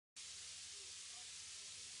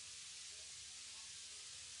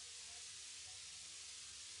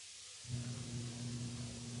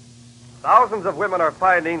Thousands of women are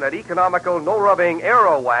finding that economical, no-rubbing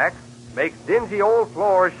Aero Wax makes dingy old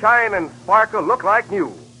floors shine and sparkle look like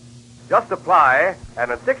new. Just apply,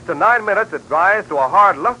 and in 6 to 9 minutes it dries to a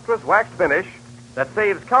hard, lustrous wax finish that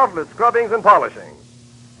saves countless scrubbings and polishing.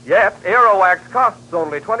 Yet, Aero Wax costs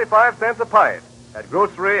only 25 cents a pint at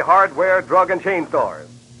grocery, hardware, drug, and chain stores.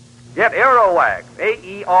 Get Aero Wax,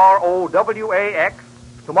 Aerowax,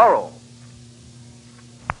 tomorrow.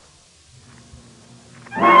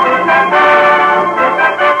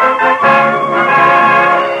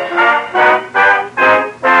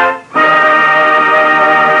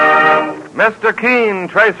 Mr. Keene,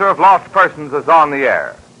 Tracer of Lost Persons, is on the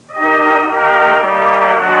air.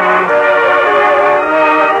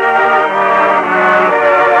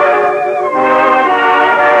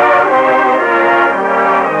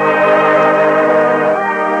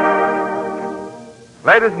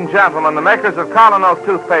 Ladies and gentlemen, the makers of Colonos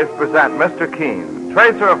toothpaste present Mr. Keene,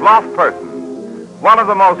 Tracer of Lost Persons, one of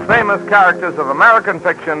the most famous characters of American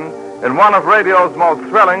fiction in one of radio's most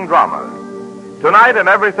thrilling dramas. Tonight and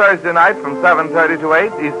every Thursday night from 7:30 to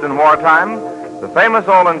 8 Eastern Wartime, the famous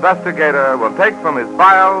old investigator will take from his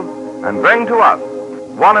files and bring to us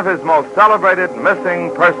one of his most celebrated missing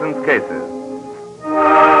persons cases.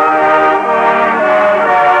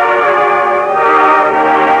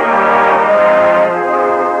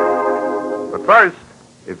 But first,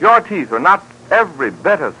 if your teeth are not every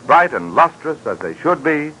bit as bright and lustrous as they should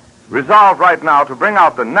be, resolve right now to bring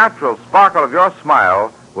out the natural sparkle of your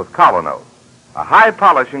smile with Colonos, a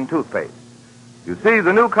high-polishing toothpaste. You see,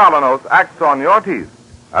 the new Colonos acts on your teeth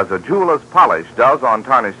as a jeweler's polish does on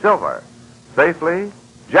tarnished silver, safely,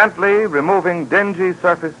 gently removing dingy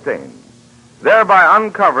surface stains, thereby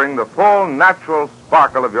uncovering the full natural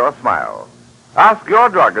sparkle of your smile. Ask your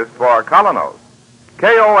druggist for Colonos,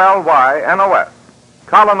 K-O-L-Y-N-O-S,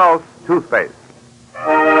 Colonos toothpaste.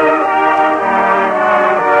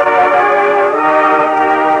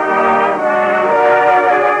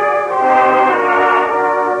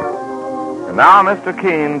 And now, Mr.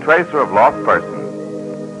 Keene, Tracer of Lost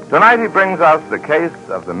Persons. Tonight he brings us the case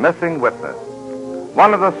of the missing witness,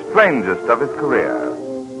 one of the strangest of his career.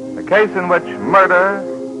 A case in which murder,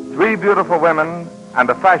 3 beautiful women, and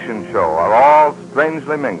a fashion show are all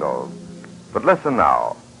strangely mingled. But listen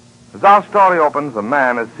now. As our story opens, a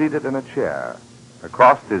man is seated in a chair.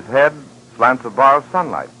 Across his head slants a bar of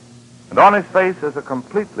sunlight, and on his face is a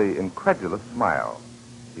completely incredulous smile.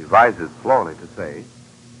 He rises slowly to say,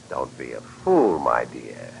 "Don't be a fool, my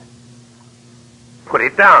dear. Put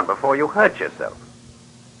it down before you hurt yourself.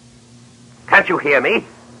 Can't you hear me?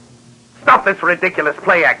 Stop this ridiculous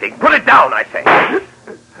play acting. Put it down, I say."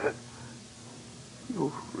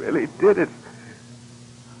 You really did it.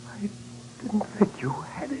 I didn't think you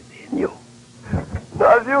had it in you.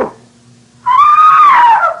 Not you.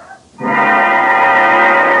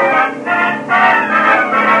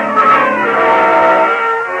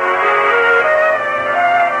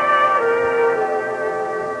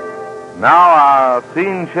 Now our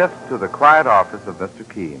scene shifts to the quiet office of Mr.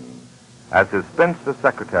 Keene, as his spinster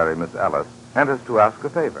secretary, Miss Ellis, enters to ask a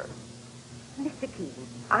favor. Mr. Keene,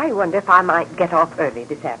 I wonder if I might get off early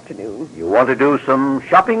this afternoon. You want to do some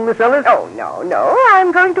shopping, Miss Ellis? Oh, no.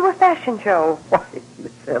 I'm going to a fashion show. Why,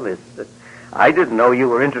 Miss Ellis, I didn't know you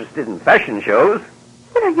were interested in fashion shows.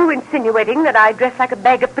 Well, are you insinuating that I dress like a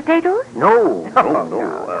bag of potatoes? No.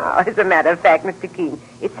 As a matter of fact, Mr. Keene,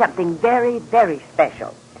 it's something very, very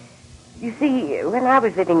special. You see, when I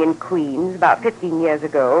was living in Queens about 15 years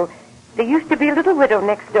ago, there used to be a little widow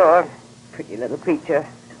next door. Pretty little creature.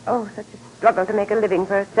 Oh, such a struggle to make a living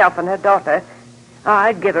for herself and her daughter.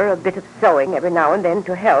 I'd give her a bit of sewing every now and then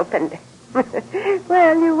to help, and...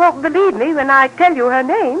 well, you won't believe me when I tell you her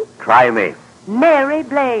name. Try me. Mary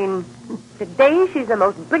Blaine. Today, she's the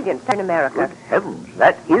most brilliant in America. Good heavens,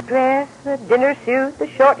 that is... Dress, the dinner suit, the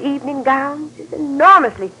short evening gown. She's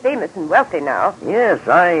enormously famous and wealthy now. Yes,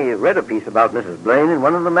 I read a piece about Mrs. Blaine in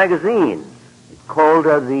one of the magazines. It called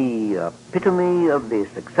her the epitome of the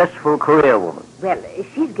successful career woman. Well,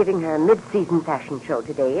 she's giving her mid-season fashion show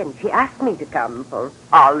today, and she asked me to come for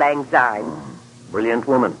Auld Lang Syne. Brilliant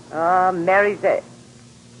woman. Mary's a...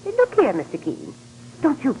 Hey, look here, Mr. Keene.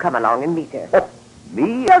 Don't you come along and meet her. Oh,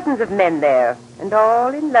 me? Dozens of men there, and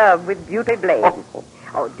all in love with Beauty Blaine.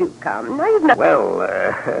 Oh, do come. Now you've not... Well,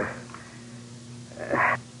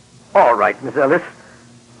 all right, Miss Ellis.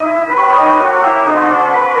 You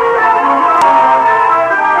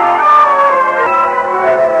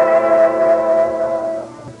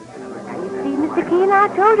see, Mr. Keene, I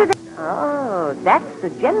told you that... Oh, that's the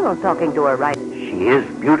general talking to her, right? She is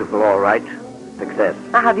beautiful, all right. Success.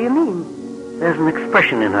 How do you mean? There's an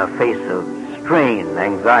expression in her face of strain,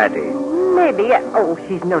 anxiety. Maybe. Oh,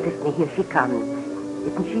 she's noticed me. Here she comes.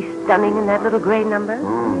 Isn't she stunning in that little gray number?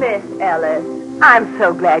 Miss Ellis, I'm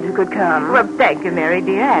so glad you could come. Well, thank you, Mary,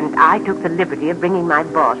 dear. And I took the liberty of bringing my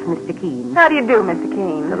boss, Mr. Keene. How do you do, Mr.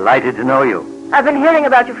 Keene? Delighted to know you. I've been hearing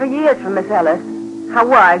about you for years from Miss Ellis. How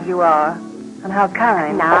wise you are. And how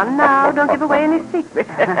kind. Now, don't give away any secrets.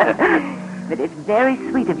 But it's very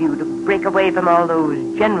sweet of you to break away from all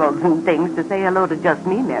those generals and things to say hello to just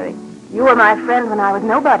me, Mary. You were my friend when I was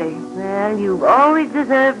nobody. Well, you've always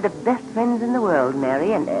deserved the best friends in the world,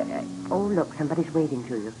 Mary. And, oh, look, somebody's waiting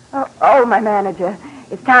to you. Oh, my manager.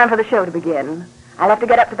 It's time for the show to begin. I'll have to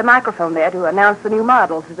get up to the microphone there to announce the new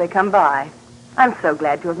models as they come by. I'm so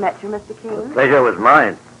glad to have met you, Mr. Keene. The pleasure was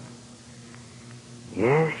mine.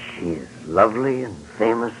 Yes, she is lovely and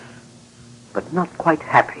famous, but not quite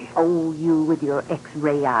happy. Oh, you with your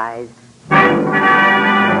X-ray eyes.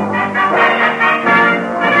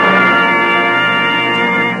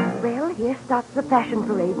 Well, here starts the fashion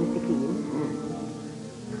parade, Mr. Keene.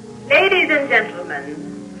 Ladies and gentlemen,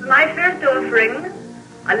 for my first offering,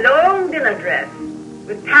 a long dinner dress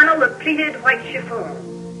with panel of pleated white chiffon,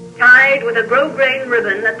 tied with a grosgrain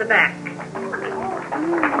ribbon at the back.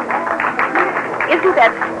 Isn't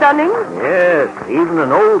that stunning? Yes, even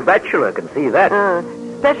an old bachelor can see that.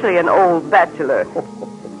 Especially an old bachelor.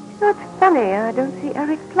 It's funny, I don't see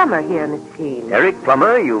Eric Plummer here, Miss Keene. Eric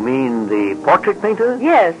Plummer, you mean the portrait painter?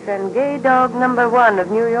 Yes, and gay dog #1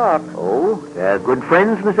 of New York. Oh, they're good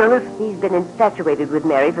friends, Miss Ellis? He's been infatuated with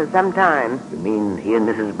Mary for some time. You mean he and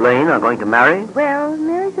Mrs. Blaine are going to marry? Well,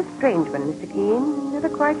 Mary's a strange one, Mr. Keene. Never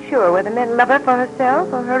quite sure whether men love her for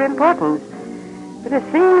herself or her importance. But it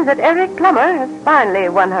seems that Eric Plummer has finally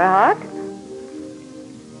won her heart.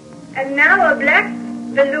 And now a black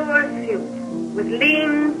velour suit with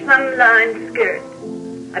lean plum-lined skirt,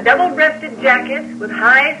 a double-breasted jacket with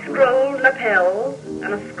high scrolled lapels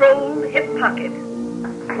and a scrolled hip pocket.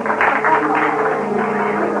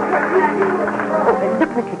 Oh, and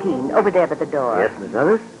look, Mr. Keene, over there by the door. Yes, Miss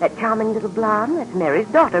Ellis? That charming little blonde, that's Mary's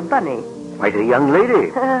daughter, Bunny. Quite a young lady.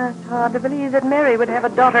 It's hard to believe that Mary would have a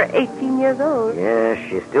daughter 18 years old. Yes,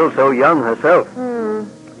 she's still so young herself.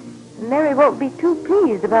 Mary won't be too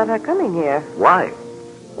pleased about her coming here. Why?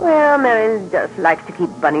 Well, Mary just likes to keep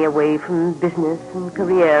Bunny away from business and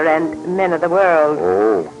career and men of the world.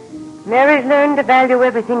 Oh. Mary's learned to value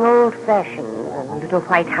everything old-fashioned. A little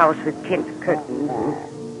white house with tint curtains.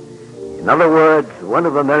 In other words, one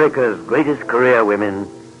of America's greatest career women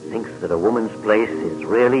thinks that a woman's place is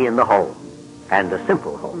really in the home. And a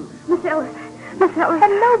simple home. Miss Ellis. Miss Ellis.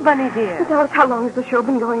 Hello, Bunny, dear. Miss Ellis, how long has the show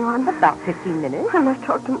been going on? About 15 minutes. I must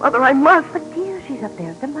talk to Mother. I must. But, dear, she's up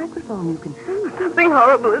there at the microphone. You can see. Something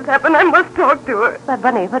horrible has happened. I must talk to her. But,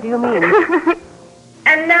 Bunny, what do you mean?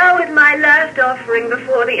 And now is my last offering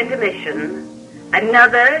before the intermission,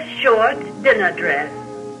 another short dinner dress.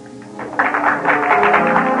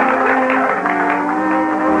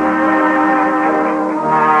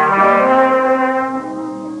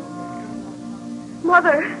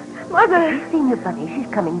 Mother. She's seen you, Bunny. She's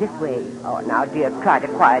coming this way. Oh, now, dear, try to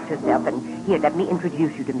quiet yourself. And here, let me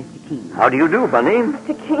introduce you to Mr. Keene. How do you do, Bunny?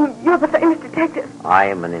 Mr. Keene, you're the famous detective. I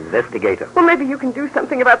am an investigator. Well, maybe you can do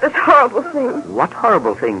something about this horrible thing. What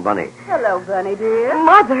horrible thing, Bunny? Hello, Bunny, dear.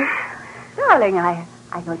 Mother. Darling, I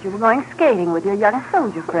thought you were going skating with your young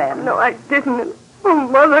soldier friend. No, I didn't. Oh,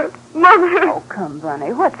 Mother. Oh, come,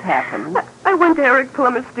 Bunny. What's happened? I went to Eric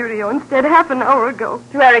Plummer's studio instead half an hour ago.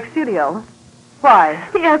 To Eric's studio? Why?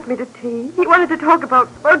 He asked me to tea. He wanted to talk about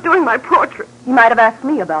doing my portrait. He might have asked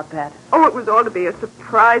me about that. Oh, it was all to be a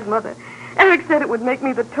surprise, Mother. Eric said it would make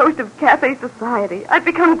me the toast of cafe society. I'd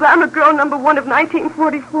become glamour girl #1 of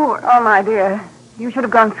 1944. Oh, my dear. You should have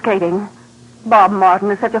gone skating. Bob Martin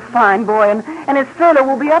is such a fine boy, and his furlough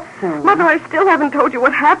will be up soon. Mother, I still haven't told you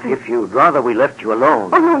what happened. If you'd rather we left you alone.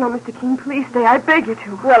 Oh, no, Mr. Keene, please stay. I beg you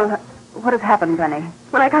to. Well, what has happened, Bunny?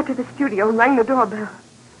 When I got to the studio and rang the doorbell,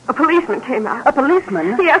 a policeman came out. A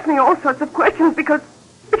policeman? He asked me all sorts of questions because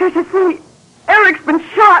you see, Eric's been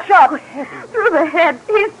shot. Shot? Through the head.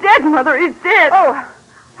 He's dead, Mother. He's dead. Oh,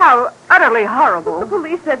 how utterly horrible. The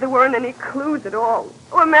police said there weren't any clues at all.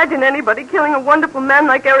 Oh, imagine anybody killing a wonderful man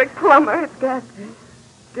like Eric Plummer. It's ghastly.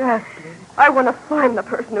 Ghastly. I want to find the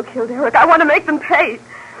person who killed Eric. I want to make them pay.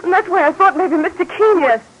 And that's why I thought maybe Mr. Keene...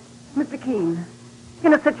 Yes, Mr. Keene.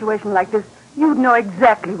 In a situation like this, you'd know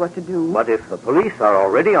exactly what to do. But if the police are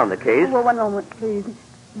already on the case... Well, one moment, please.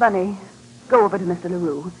 Bunny, go over to Mr.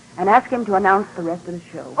 LaRue and ask him to announce the rest of the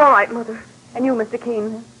show. All right, Mother. And you, Mr.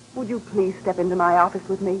 Keene, would you please step into my office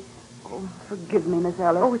with me? Oh, forgive me, Miss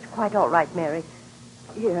Ellis. Oh, it's quite all right, Mary.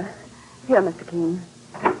 Here, Mr. Keene.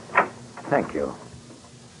 Thank you.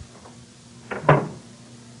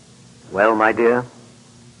 Well, my dear?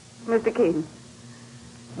 Mr. Keene,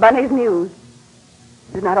 Bunny's news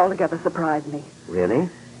did not altogether surprise me. Really?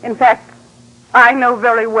 In fact, I know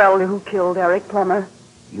very well who killed Eric Plummer.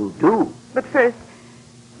 You do? But first,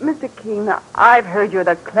 Mr. Keene, I've heard you're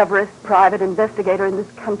the cleverest private investigator in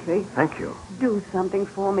this country. Thank you. Do something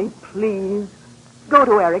for me, please. Go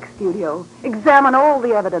to Eric's studio. Examine all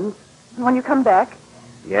the evidence. And when you come back,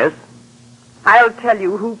 Yes? I'll tell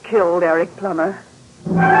you who killed Eric Plummer.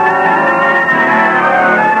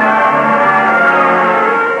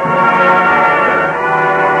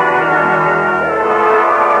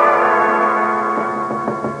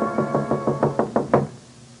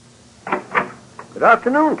 Good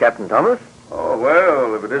afternoon, Captain Thomas. Oh,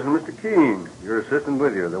 well, if it isn't Mr. Keene, your assistant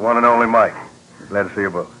with you, the one and only Mike. Glad to see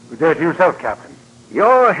you both. Good day to yourself, Captain.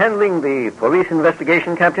 You're handling the police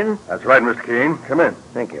investigation, Captain? That's right, Mr. Keene. Come in.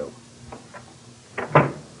 Thank you.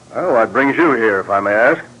 Well, what brings you here, if I may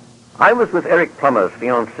ask? I was with Eric Plummer's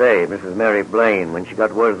fiancée, Mrs. Mary Blaine, when she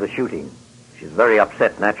got word of the shooting. She's very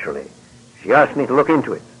upset, naturally. She asked me to look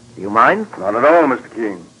into it. Do you mind? Not at all, Mr.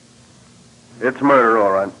 Keene. It's murder,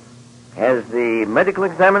 all right. Has the medical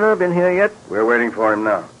examiner been here yet? We're waiting for him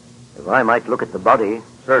now. If I might look at the body.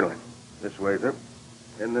 Certainly. This way, sir.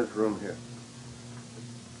 In this room here.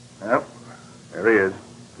 Well, there he is.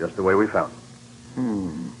 Just the way we found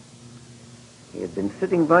him. He had been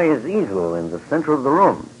sitting by his easel in the center of the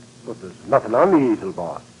room. But there's nothing on the easel,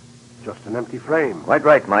 boss. Just an empty frame. Quite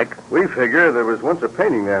right, Mike. We figure there was once a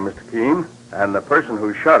painting there, Mr. Keene, and the person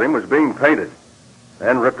who shot him was being painted.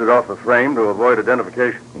 Then ripped it off the frame to avoid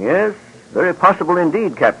identification. Yes, very possible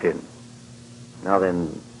indeed, Captain. Now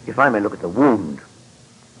then, if I may look at the wound.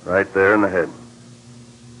 Right there in the head.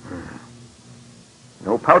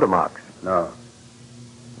 No powder marks. No.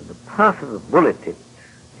 The path of the bullet, it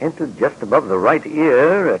entered just above the right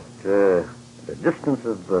ear at a distance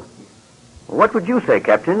of... what would you say,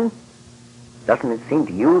 Captain? Doesn't it seem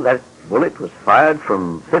to you that bullet was fired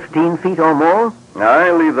from 15 feet or more?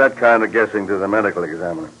 I leave that kind of guessing to the medical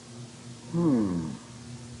examiner.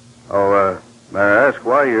 Oh, may I ask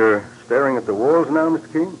why you're staring at the walls now,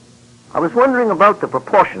 Mr. Keene? I was wondering about the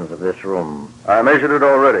proportions of this room. I measured it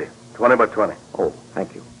already. 20 by 20. Oh,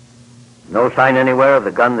 thank you. No sign anywhere of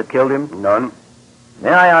the gun that killed him? None. May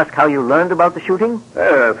I ask how you learned about the shooting?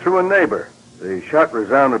 Through a neighbor. The shot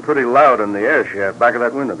resounded pretty loud in the air shaft back of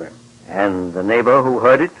that window there. And the neighbor who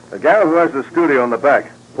heard it? The gal who has the studio in the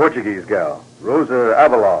back. Portuguese gal. Rosa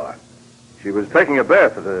Avelar. She was taking a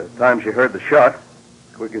bath at the time she heard the shot.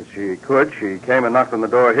 Quick as she could, she came and knocked on the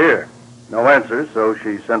door here. No answers, so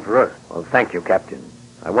she sent for us. Well, thank you, Captain.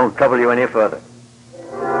 I won't trouble you any further.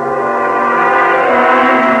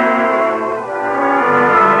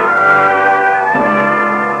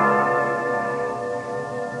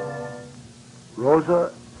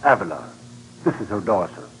 Rosa Avila. This is her door,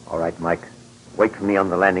 sir. All right, Mike. Wait for me on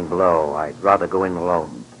the landing below. I'd rather go in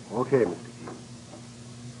alone. Okay, Mr.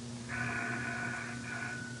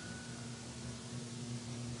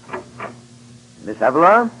 Keene. Miss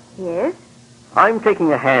Avila? Yes? I'm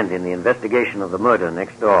taking a hand in the investigation of the murder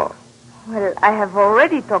next door. Well, I have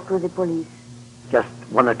already talked with the police. Just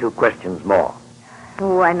one or two questions more.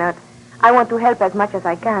 Why not? I want to help as much as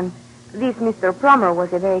I can. This Mr. Plummer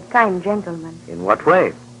was a very kind gentleman. In what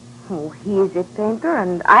way? Oh, he is a painter,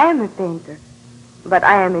 and I am a painter. But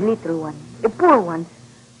I am a little one, a poor one.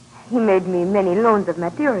 He made me many loans of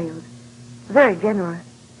materials. Very generous.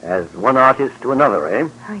 As one artist to another, eh?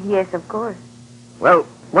 Yes, of course. Well,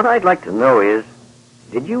 what I'd like to know is,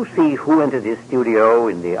 did you see who entered his studio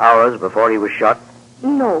in the hours before he was shot?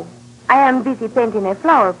 No. I am busy painting a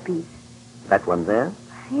flower piece. That one there?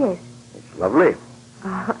 Yes. It's lovely.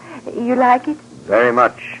 You like it? Very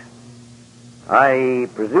much. I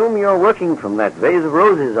presume you're working from that vase of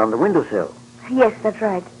roses on the windowsill. Yes, that's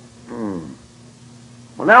right.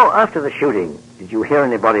 Well, now, after the shooting, did you hear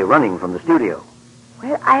anybody running from the studio?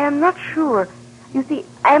 Well, I am not sure. You see,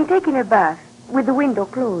 I am taking a bath with the window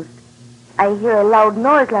closed. I hear a loud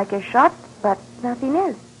noise like a shot, but nothing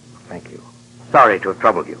else. Thank you. Sorry to have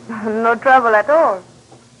troubled you. No trouble at all.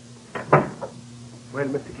 Well,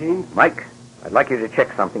 Mr. Keene? Mike, I'd like you to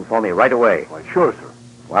check something for me right away. Why, sure, sir.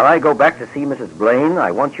 While I go back to see Mrs. Blaine,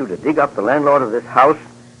 I want you to dig up the landlord of this house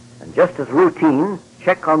and, just as routine,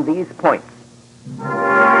 check on these points.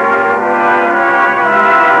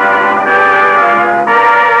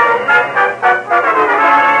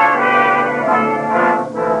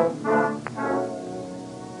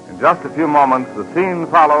 In just a few moments, the scene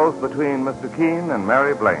follows between Mr. Keene and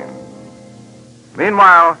Mary Blaine.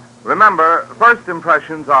 Meanwhile, remember, first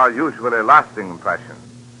impressions are usually lasting impressions.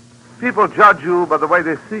 People judge you by the way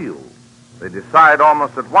they see you. They decide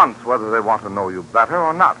almost at once whether they want to know you better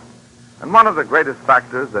or not. And one of the greatest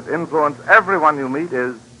factors that influence everyone you meet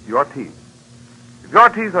is your teeth. If your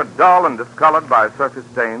teeth are dull and discolored by surface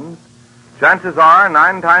stains, chances are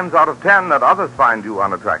 9 times out of 10 that others find you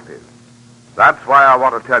unattractive. That's why I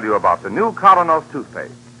want to tell you about the new Colonos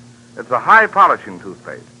toothpaste. It's a high-polishing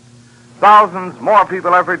toothpaste. Thousands more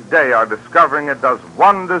people every day are discovering it does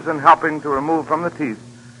wonders in helping to remove from the teeth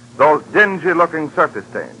those dingy-looking surface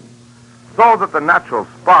stains, so that the natural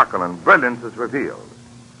sparkle and brilliance is revealed.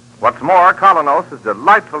 What's more, Colonos is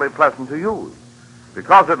delightfully pleasant to use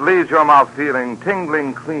because it leaves your mouth feeling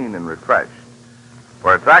tingling clean and refreshed.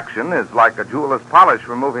 For its action is like a jeweler's polish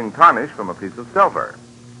removing tarnish from a piece of silver.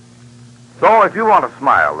 So if you want a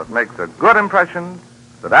smile that makes a good impression,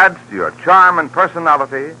 that adds to your charm and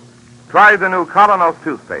personality, try the new Colonos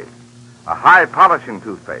toothpaste, a high-polishing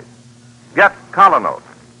toothpaste. Get Colonos,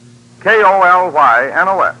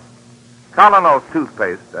 K-O-L-Y-N-O-S, Colonos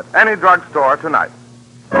toothpaste at any drugstore tonight.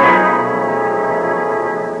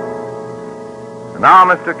 And now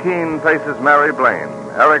Mr. Keene faces Mary Blaine,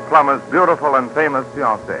 Eric Plummer's beautiful and famous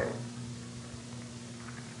fiancée.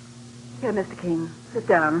 Here, Mr. Keene, sit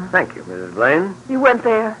down. Thank you, Mrs. Blaine. You went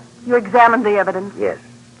there. You examined the evidence. Yes.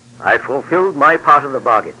 I fulfilled my part of the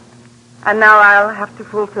bargain. And now I'll have to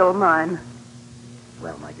fulfill mine.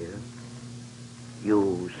 Well, my dear,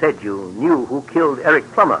 you said you knew who killed Eric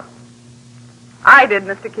Plummer. I did,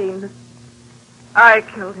 Mr. Keene. I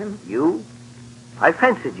killed him. You? I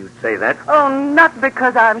fancied you'd say that. Oh, not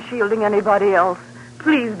because I'm shielding anybody else.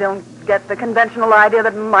 Please don't get the conventional idea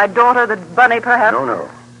that my daughter, that Bunny, perhaps...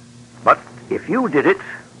 No. But if you did it,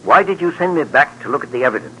 why did you send me back to look at the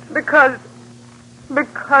evidence? Because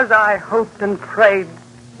I hoped and prayed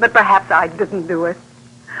that perhaps I didn't do it.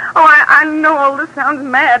 Oh, I know all this sounds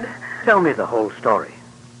mad. Tell me the whole story.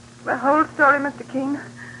 The whole story, Mr. Keene?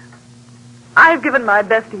 I've given my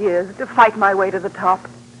best years to fight my way to the top.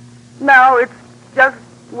 Now it's just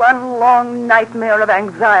one long nightmare of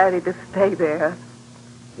anxiety to stay there.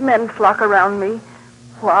 Men flock around me.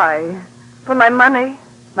 Why? For my money?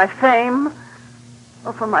 My fame?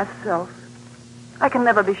 Or for myself? I can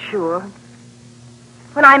never be sure.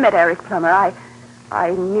 When I met Eric Plummer,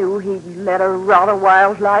 I knew he led a rather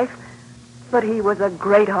wild life, but he was a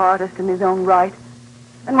great artist in his own right.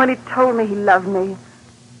 And when he told me he loved me,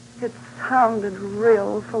 it sounded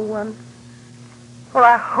real for once. Or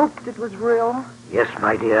I hoped it was real. Yes,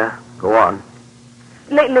 my dear. Go on.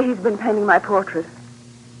 Lately he's been painting my portrait.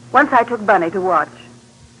 Once I took Bunny to watch.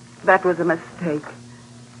 That was a mistake.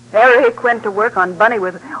 Eric went to work on Bunny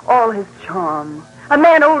with all his charm. A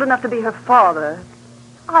man old enough to be her father.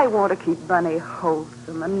 I want to keep Bunny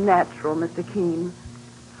wholesome and natural, Mr. Keene.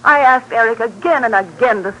 I asked Eric again and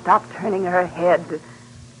again to stop turning her head.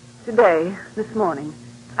 Today, this morning,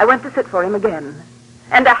 I went to sit for him again,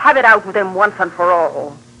 and to have it out with him once and for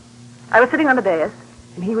all. I was sitting on the dais,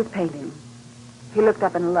 and he was painting. He looked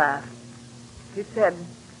up and laughed. He said...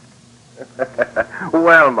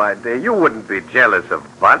 Well, my dear, you wouldn't be jealous of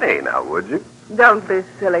Bunny now, would you? Don't be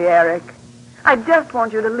silly, Eric. I just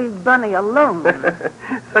want you to leave Bunny alone.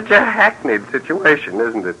 Such a hackneyed situation,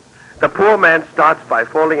 isn't it? The poor man starts by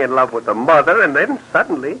falling in love with the mother, and then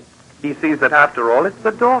suddenly he sees that after all, it's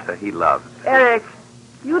the daughter he loves. Eric,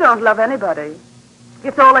 you don't love anybody.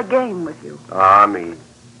 It's all a game with you. Ah, me.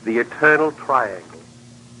 The eternal triangle.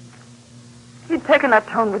 He'd taken that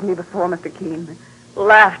tone with me before, Mr. Keene.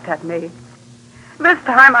 Laughed at me. This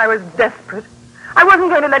time I was desperate. I wasn't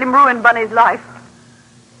going to let him ruin Bunny's life.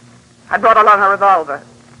 I brought along a revolver.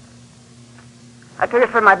 I took it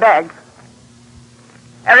from my bag.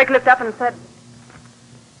 Eric looked up and said...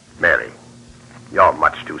 Mary, you're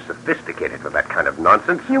much too sophisticated for that kind of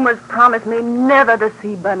nonsense. You must promise me never to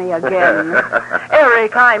see Bunny again.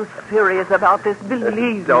 Eric, I'm serious about this.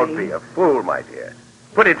 Believe me. Don't be a fool, my dear.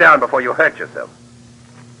 Put it down before you hurt yourself.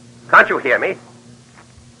 Can't you hear me?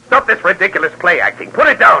 Stop this ridiculous play acting. Put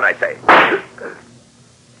it down, I say.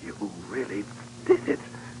 You really did it.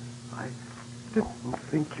 I didn't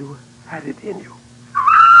think you had it in you.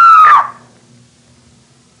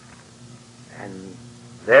 And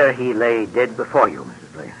there he lay dead before you,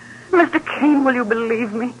 Mrs. Blaine. Mr. Keene, will you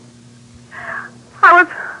believe me? I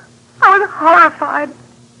was horrified.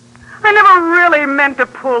 I never really meant to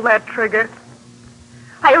pull that trigger.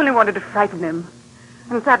 I only wanted to frighten him.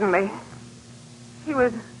 And suddenly, he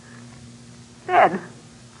was dead.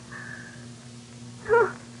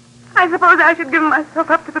 I suppose I should give myself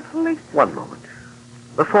up to the police. One moment.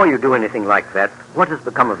 Before you do anything like that, what has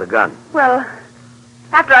become of the gun? Well,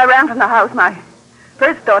 after I ran from the house, my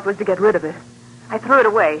first thought was to get rid of it. I threw it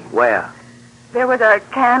away. Where? There was a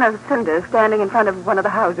can of cinders standing in front of one of the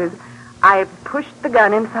houses. I pushed the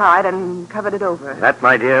gun inside and covered it over. That,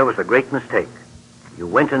 my dear, was a great mistake. You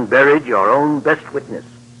went and buried your own best witness.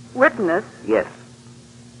 Witness? Yes.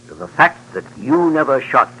 To the fact that you never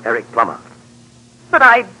shot Eric Plummer. But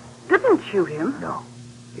I didn't shoot him. No.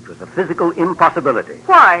 It was a physical impossibility.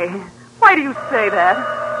 Why? Why do you say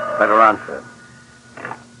that? Better answer.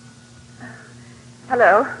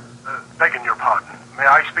 Hello? Begging your pardon. May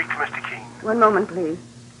I speak to Mr. Keene? One moment, please.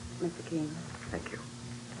 Mr. Keene. Thank you.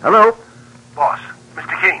 Hello? Boss,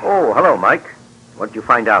 Mr. Keene. Oh, hello, Mike. What did you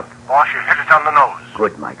find out? Boss, you hit it on the nose.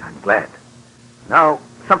 Good, Mike. I'm glad. Now,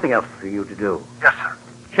 something else for you to do. Yes, sir.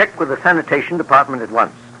 Check with the sanitation department at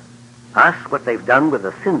once. Ask what they've done with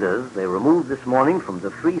the cinders they removed this morning from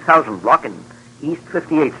the 3000 block in East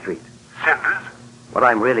 58th Street. Cinders? What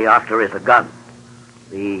I'm really after is a gun.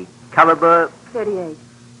 The caliber 38.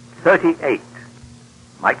 38.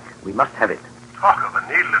 Mike, we must have it. Talk of a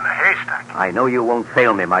needle in a haystack. I know you won't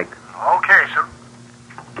fail me, Mike. Okay,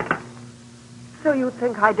 sir. So you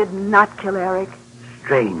think I did not kill Eric?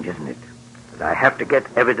 Strange, isn't it? That I have to get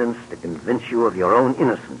evidence to convince you of your own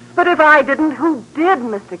innocence. But if I didn't, who did,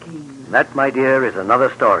 Mr. Keene? That, my dear, is another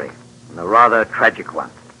story, and a rather tragic one.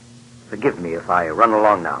 Forgive me if I run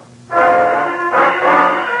along now.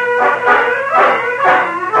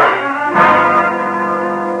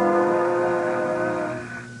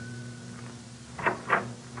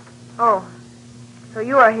 Oh, so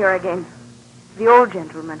you are here again. The old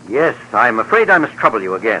gentleman. Yes, I'm afraid I must trouble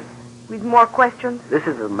you again. With more questions? This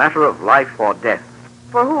is a matter of life or death.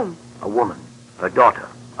 For whom? A woman, her daughter,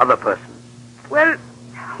 other persons. Well,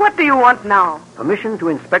 what do you want now? Permission to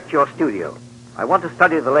inspect your studio. I want to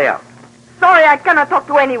study the layout. Sorry, I cannot talk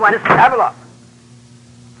to anyone. Miss Havelock.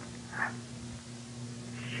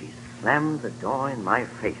 She slammed the door in my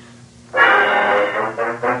face.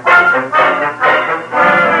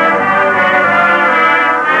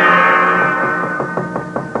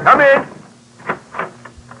 Come in.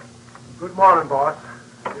 Good morning, boss.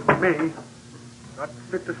 It's me. Not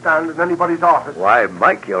fit to stand in anybody's office. Why,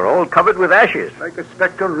 Mike, you're all covered with ashes. Like a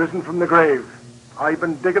spectre risen from the grave. I've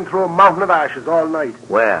been digging through a mountain of ashes all night.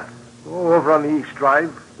 Where? Oh, over on the East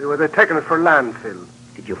Drive. They're taking it for landfill.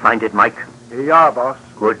 Did you find it, Mike? Here you are, boss.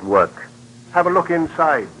 Good work. Have a look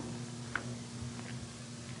inside.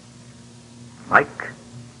 Mike,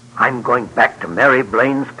 I'm going back to Mary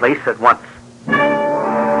Blaine's place at once.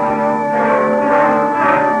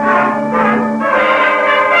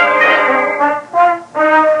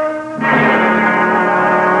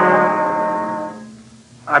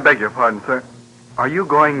 I beg your pardon, sir. Are you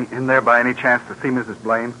going in there by any chance to see Mrs.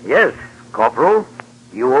 Blaine? Yes, Corporal.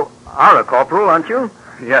 You are a corporal, aren't you?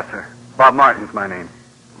 Yes, sir. Bob Martin's my name.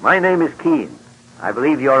 My name is Keene. I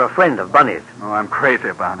believe you're a friend of Bunny's. Oh, I'm crazy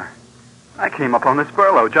about her. I came up on this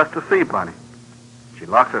furlough just to see Bunny. She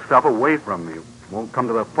locks herself away from me, won't come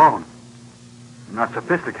to the phone. I'm not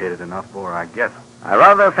sophisticated enough for her, I guess. I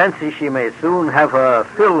rather fancy she may soon have her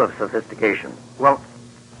fill of sophistication. Well,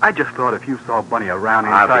 I just thought if you saw Bunny around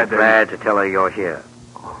I'll inside be glad to tell her you're here.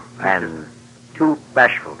 Oh, thank you. And too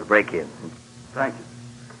bashful to break in. Thank you.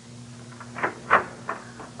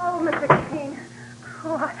 Oh, Mr. Keene.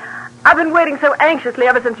 Oh, I've been waiting so anxiously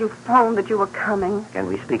ever since you phoned that you were coming. Can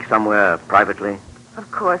we speak somewhere privately? Of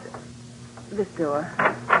course. This door.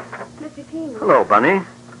 Mr. Keene. Hello, Bunny.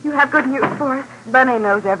 You have good news for us? Bunny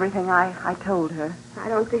knows everything. I told her. I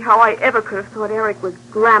don't see how I ever could have thought Eric was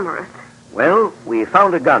glamorous. Well, we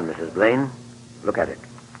found a gun, Mrs. Blaine. Look at it.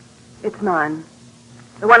 It's mine.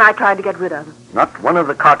 The one I tried to get rid of. Not one of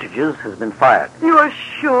the cartridges has been fired. You're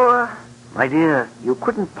sure? My dear, you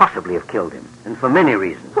couldn't possibly have killed him, and for many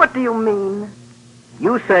reasons. What do you mean?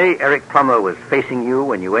 You say Eric Plummer was facing you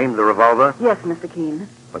when you aimed the revolver, Yes, Mr. Keene.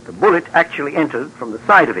 but the bullet actually entered from the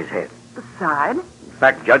side of his head. The side? In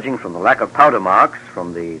fact, judging from the lack of powder marks,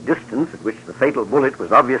 from the distance at which the fatal bullet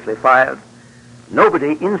was obviously fired,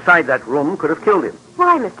 nobody inside that room could have killed him.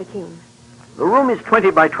 Why, Mr. Keene? The room is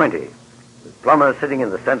 20 by 20. With Plummer sitting in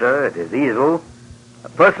the center at his easel, a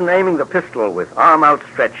person aiming the pistol with arm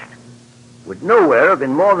outstretched would nowhere have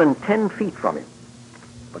been more than 10 feet from him.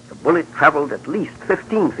 But the bullet traveled at least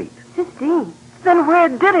 15 feet. 15? Then where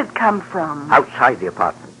did it come from? Outside the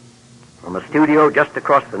apartment, from a studio just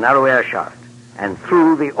across the narrow air shaft, and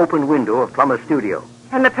through the open window of Plummer's studio.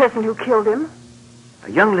 And the person who killed him? A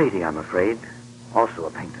young lady, I'm afraid, also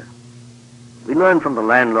a painter. We learned from the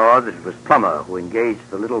landlord that it was Plummer who engaged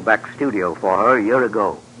the little back studio for her a year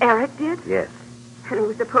ago. Eric did? Yes. And he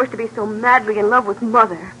was supposed to be so madly in love with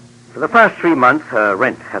Mother. For the past 3 months, her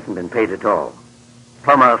rent hasn't been paid at all.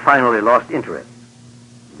 Plummer finally lost interest.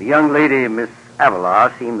 The young lady, Miss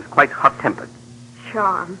Avalar, seems quite hot-tempered.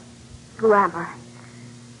 Charm. Glamour.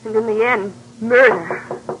 And in the end, murder.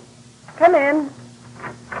 Come in.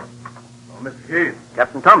 Oh, Mr. Keith,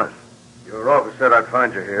 Captain Thomas. your office said I'd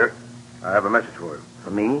find you here. I have a message for you.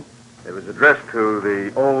 For me? It was addressed to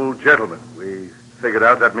the old gentleman. We figured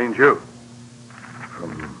out that means you.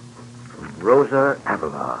 From Rosa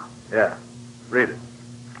Avalar. Yeah. Read it.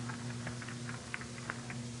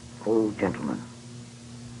 Old gentleman,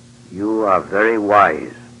 you are very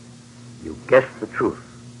wise. You guessed the truth.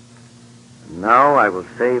 And now I will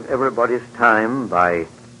save everybody's time by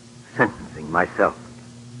sentencing myself.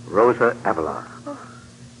 Rosa Avalar.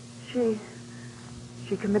 She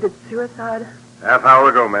committed suicide? Half hour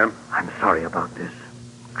ago, ma'am. I'm sorry about this.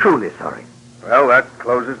 Truly sorry. Well, that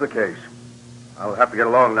closes the case. I'll have to get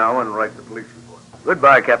along now and write the police report.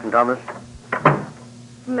 Goodbye, Captain Thomas.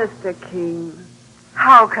 Mr. Keene,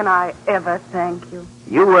 how can I ever thank you?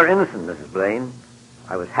 You were innocent, Mrs. Blaine.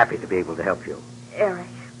 I was happy to be able to help you. Eric,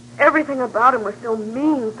 everything about him was so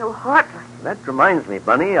mean, so heartless. That reminds me,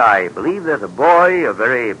 Bunny, I believe there's a boy, a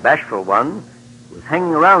very bashful one, who's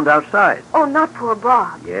hanging around outside. Oh, not poor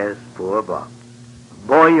Bob. Yes, poor Bob. A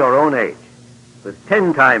boy your own age, with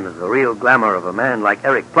 10 times the real glamour of a man like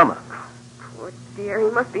Eric Plummer. Poor dear, he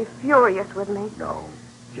must be furious with me. No,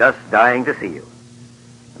 just dying to see you.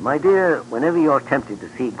 And my dear, whenever you're tempted to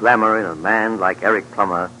see glamour in a man like Eric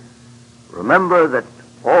Plummer, remember that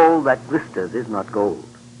all that glisters is not gold.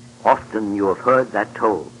 Often you have heard that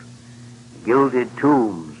told. Gilded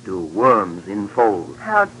tombs do worms enfold.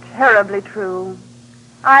 How terribly true.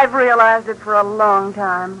 I've realized it for a long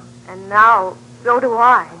time. And now, so do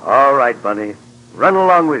I. All right, Bunny. Run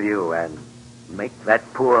along with you and make that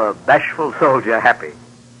poor bashful soldier happy.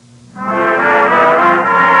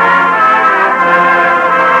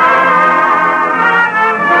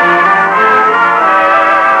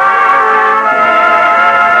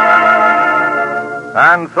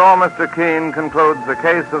 And so Mr. Keene concludes the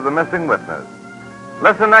case of the missing witness.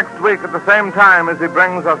 Listen next week at the same time as he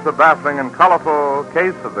brings us the baffling and colorful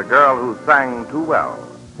case of the girl who sang too well.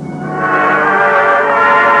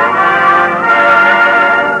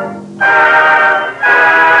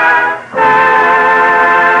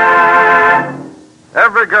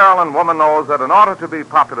 Every girl and woman knows that in order to be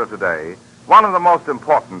popular today, one of the most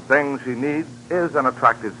important things she needs is an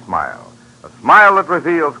attractive smile. A smile that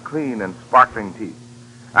reveals clean and sparkling teeth.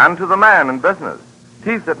 And to the man in business,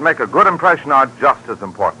 teeth that make a good impression are just as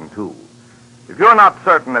important, too. If you're not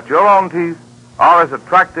certain that your own teeth are as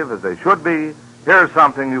attractive as they should be, here's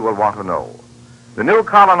something you will want to know. The new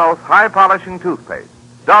Colonos High Polishing Toothpaste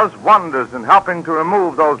does wonders in helping to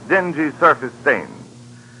remove those dingy surface stains.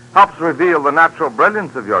 Helps reveal the natural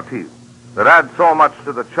brilliance of your teeth that adds so much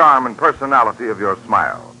to the charm and personality of your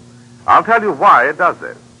smile. I'll tell you why it does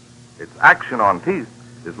this. Its action on teeth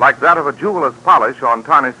is like that of a jeweler's polish on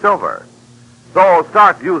tarnished silver. So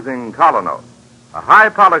start using Colonos, a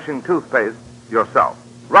high-polishing toothpaste, yourself,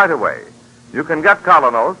 right away. You can get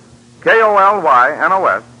Colonos,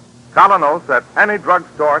 K-O-L-Y-N-O-S, Colonos at any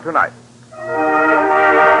drugstore tonight.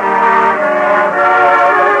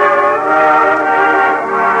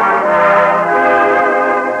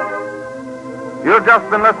 You've just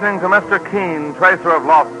been listening to Mr. Keene, Tracer of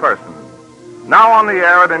Lost Persons. Now on the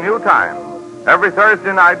air at a new time. Every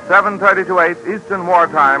Thursday night, 7:30 to 8 Eastern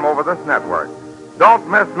Wartime over this network. Don't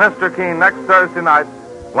miss Mr. Keene next Thursday night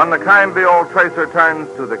when the kindly old Tracer turns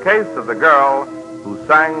to the case of the girl who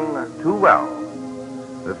sang too well.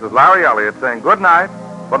 This is Larry Elliott saying good night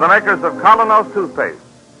for the makers of Colonos Toothpaste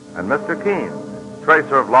and Mr. Keene,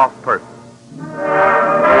 Tracer of Lost Persons.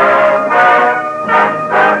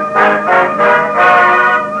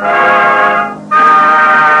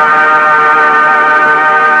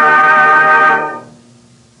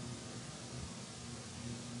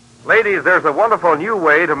 Ladies, there's a wonderful new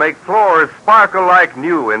way to make floors sparkle like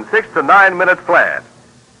new in 6 to 9 minutes flat.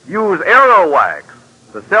 Use Aero Wax,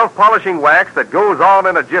 the self-polishing wax that goes on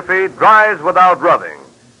in a jiffy, dries without rubbing.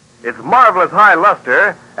 Its marvelous high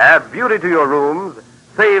luster adds beauty to your rooms,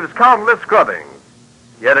 saves countless scrubbing.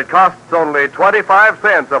 Yet it costs only 25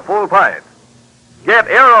 cents a full pint. Get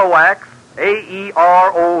Aero Wax, A-E-R-O-W-A-X,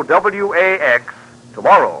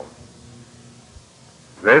 tomorrow.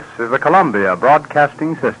 This is the Columbia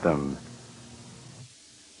Broadcasting System.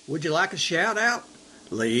 Would you like a shout out?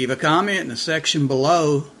 Leave a comment in the section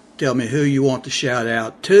below. Tell me who you want to shout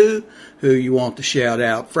out to, who you want to shout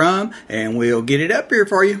out from, and we'll get it up here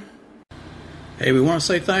for you. Hey, we want to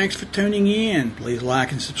say thanks for tuning in. Please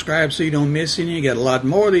like and subscribe so you don't miss any. You got a lot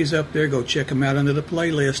more of these up there. Go check them out under the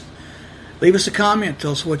playlist. Leave us a comment.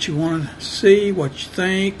 Tell us what you want to see, what you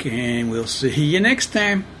think, and we'll see you next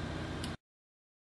time.